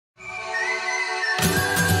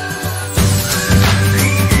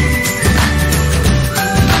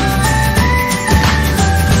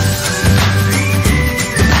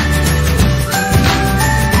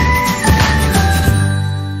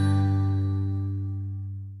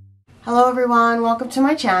Hello everyone, welcome to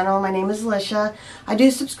my channel. My name is Alicia. I do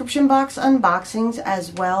subscription box unboxings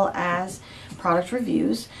as well as product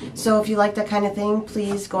reviews. So if you like that kind of thing,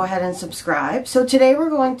 please go ahead and subscribe. So today we're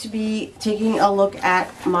going to be taking a look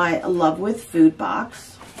at my Love with Food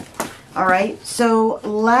box. Alright, so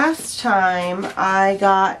last time I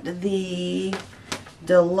got the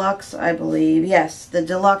deluxe, I believe. Yes, the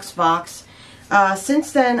deluxe box.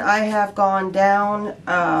 Since then, I have gone down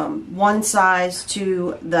one size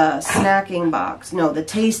to the snacking box. No, the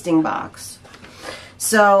tasting box.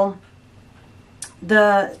 So,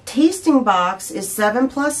 the tasting box is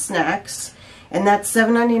 7+ snacks, and that's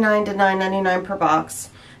 $7.99 to $9.99 per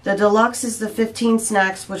box. The deluxe is the 15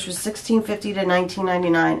 snacks, which was $16.50 to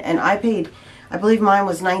 $19.99, and I believe mine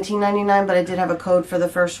was $19.99, but I did have a code for the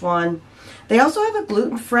first one. They also have a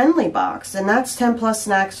gluten-friendly box, and that's 10+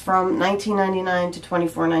 snacks from $19.99 to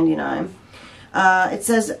 $24.99. It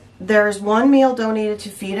says there's one meal donated to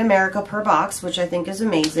Feed America per box, which I think is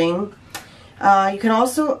amazing. You can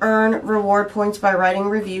also earn reward points by writing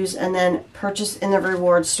reviews and then purchase in the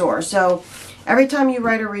reward store. So every time you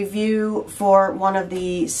write a review for one of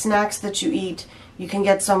the snacks that you eat, you can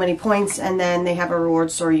get so many points, and then they have a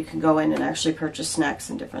reward store. You can go in and actually purchase snacks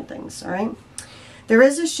and different things, all right? There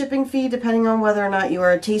is a shipping fee depending on whether or not you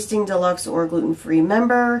are a Tasting Deluxe or gluten-free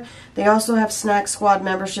member. They also have Snack Squad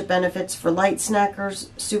membership benefits for light snackers,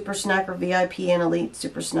 Super Snacker VIP, and Elite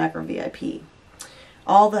Super Snacker VIP.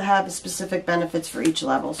 All that have specific benefits for each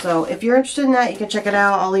level. So if you're interested in that, you can check it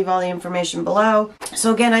out. I'll leave all the information below.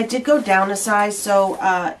 So again, I did go down a size. So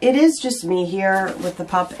it is just me here with the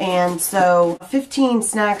pup. And so 15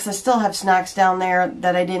 snacks. I still have snacks down there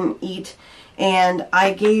that I didn't eat. And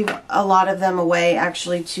I gave a lot of them away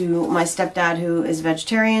actually to my stepdad, who is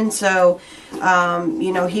vegetarian. So,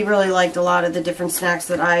 you know, he really liked a lot of the different snacks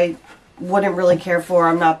that I wouldn't really care for.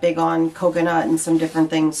 I'm not big on coconut and some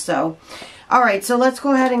different things. So, all right, so let's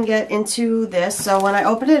go ahead and get into this. So when I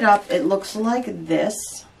open it up, it looks like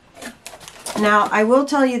this. Now, I will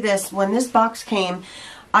tell you this. When this box came,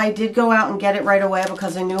 I did go out and get it right away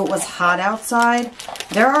because I knew it was hot outside.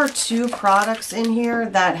 There are two products in here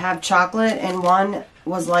that have chocolate, and one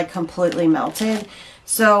was like completely melted.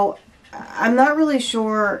 So I'm not really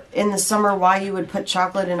sure in the summer why you would put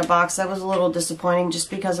chocolate in a box. That was a little disappointing just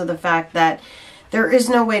because of the fact that there is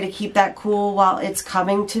no way to keep that cool while it's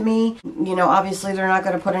coming to me. You know, obviously they're not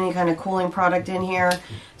going to put any kind of cooling product in here.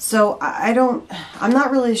 So I'm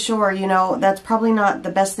not really sure, you know, that's probably not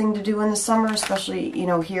the best thing to do in the summer, especially, you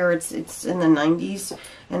know, here it's in the 90s,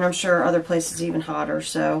 and I'm sure other places even hotter.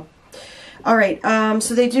 So, all right,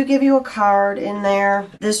 so they do give you a card in there.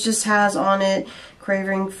 This just has on it,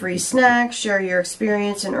 craving free snacks, share your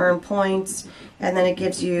experience and earn points. And then it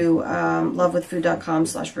gives you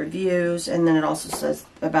lovewithfood.com/reviews. And then it also says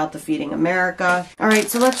about the Feeding America. All right,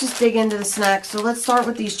 so let's just dig into the snacks. So let's start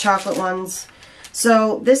with these chocolate ones.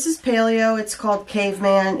 So this is paleo. It's called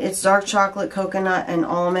Caveman. It's dark chocolate, coconut, and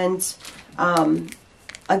almonds.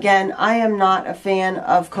 Again, I am not a fan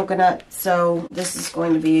of coconut, so this is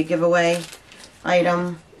going to be a giveaway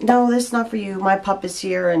item. No, this is not for you. My pup is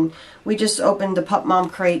here, and we just opened the Pup Mom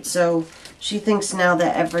crate, so she thinks now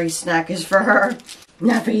that every snack is for her.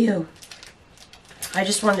 Not for you. I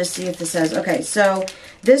just wanted to see if this says, okay, so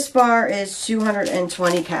this bar is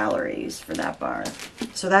 220 calories for that bar.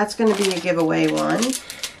 So that's going to be a giveaway one.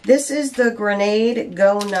 This is the Grenade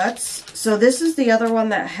Go Nuts. So this is the other one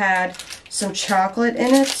that had some chocolate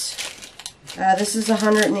in it. This is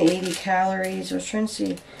 180 calories. I was trying to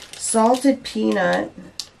see. Salted peanut.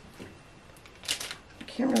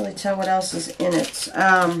 Can't really tell what else is in it.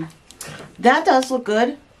 That does look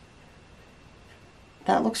good.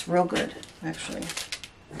 That looks real good, actually.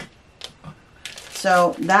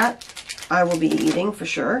 So that I will be eating for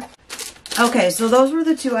sure. Okay, so those were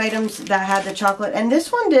the two items that had the chocolate. And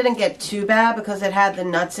this one didn't get too bad because it had the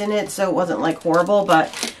nuts in it, so it wasn't like horrible.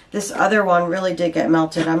 But this other one really did get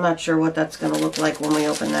melted. I'm not sure what that's going to look like when we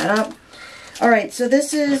open that up. All right, so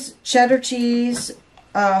this is cheddar cheese,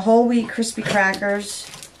 whole wheat crispy crackers.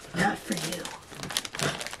 Not for you.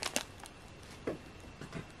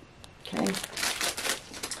 Okay.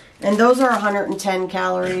 And those are 110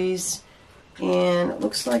 calories. And it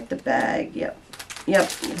looks like the bag. Yep,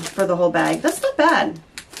 for the whole bag. That's not bad.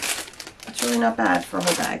 That's really not bad for a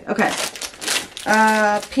whole bag. Okay.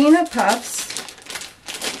 Peanut puffs.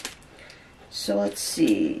 So let's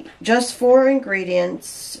see. Just 4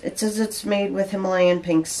 ingredients. It says it's made with Himalayan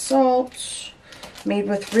pink salt. Made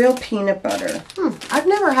with real peanut butter. I've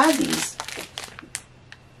never had these.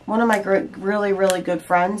 One of my really, really good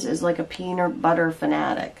friends is like a peanut butter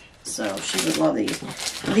fanatic. So she would love these.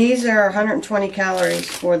 These are 120 calories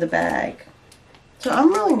for the bag. So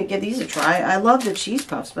I'm willing to give these a try. I love the cheese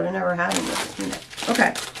puffs, but I never had them with the peanut.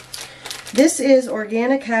 Okay. This is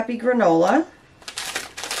organic happy granola.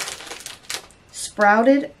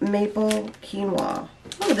 Sprouted maple quinoa.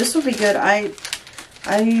 Oh, this will be good. I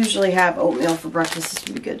usually have oatmeal for breakfast. This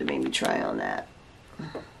would be good to maybe try on that.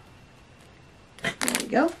 There we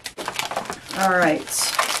go. All right.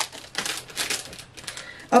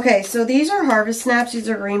 Okay, so these are Harvest Snaps. These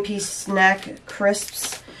are green pea snack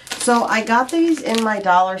crisps. So I got these in my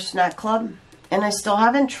Dollar Snack Club, and I still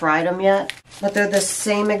haven't tried them yet, but they're the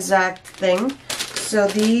same exact thing. So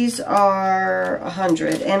these are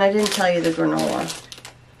 100, and I didn't tell you the granola.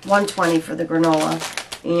 120 for the granola,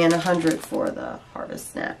 and 100 for the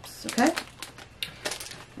Harvest Snaps, okay?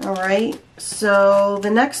 All right, so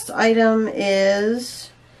the next item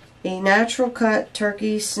is a natural cut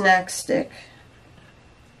turkey snack stick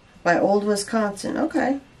by Old Wisconsin,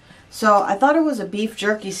 okay. So I thought it was a beef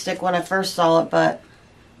jerky stick when I first saw it, but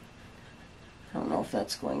I don't know if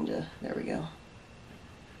that's going to, there we go.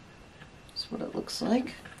 That's what it looks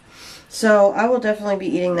like. So I will definitely be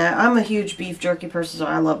eating that. I'm a huge beef jerky person, so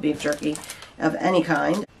I love beef jerky of any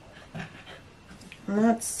kind. I'm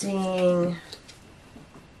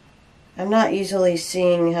not easily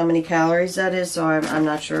seeing how many calories that is, so I'm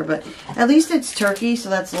not sure, but at least it's turkey, so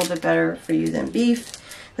that's a little bit better for you than beef.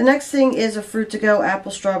 The next thing is a fruit to go apple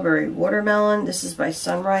strawberry watermelon. This is by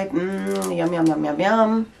Sunripe. Yum, yum, yum, yum,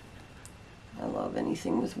 yum. I love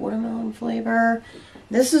anything with watermelon flavor.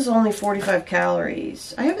 This is only 45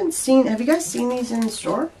 calories. I haven't seen, have you guys seen these in the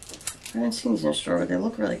store? I haven't seen these in the store, but they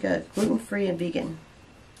look really good. Gluten-free and vegan.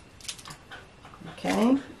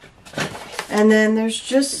 Okay. And then there's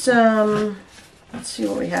just some, let's see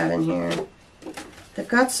what we have in here. They've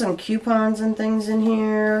got some coupons and things in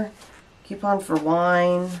here. Coupon for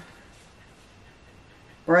wine.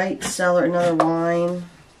 Bright Cellar, another wine.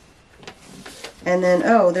 And then,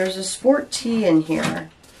 oh, there's a sport tea in here.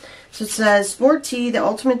 So it says, sport tea, the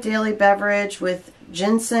ultimate daily beverage with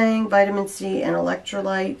ginseng, vitamin C, and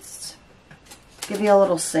electrolytes. Give you a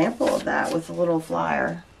little sample of that with a little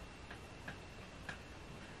flyer.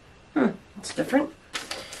 It's different.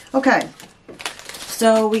 Okay.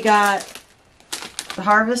 So we got the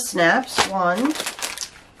Harvest Snaps, 1.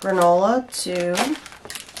 Granola, 2.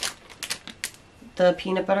 The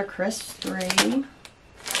peanut butter crisps, 3.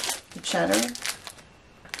 The cheddar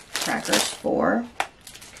crackers, 4.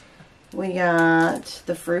 We got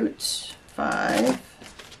the fruit, 5.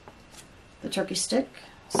 The turkey stick,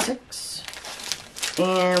 6.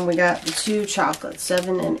 And we got the 2 chocolates,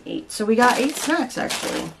 7 and 8. So we got 8 snacks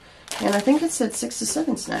actually. And I think it said 6 to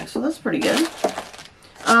 7 snacks, so that's pretty good.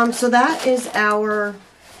 So that is our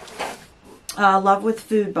Love with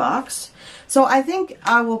Food box. So I think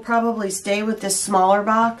I will probably stay with this smaller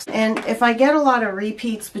box. And if I get a lot of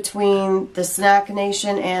repeats between the Snack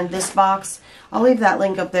Nation and this box, I'll leave that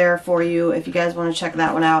link up there for you if you guys want to check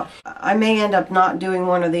that one out. I may end up not doing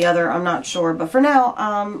one or the other, I'm not sure. But for now,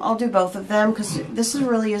 I'll do both of them because this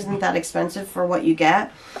really isn't that expensive for what you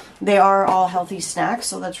get. They are all healthy snacks,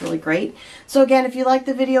 so that's really great. So again, if you like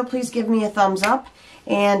the video, please give me a thumbs up.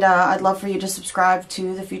 And I'd love for you to subscribe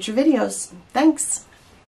to the future videos. Thanks!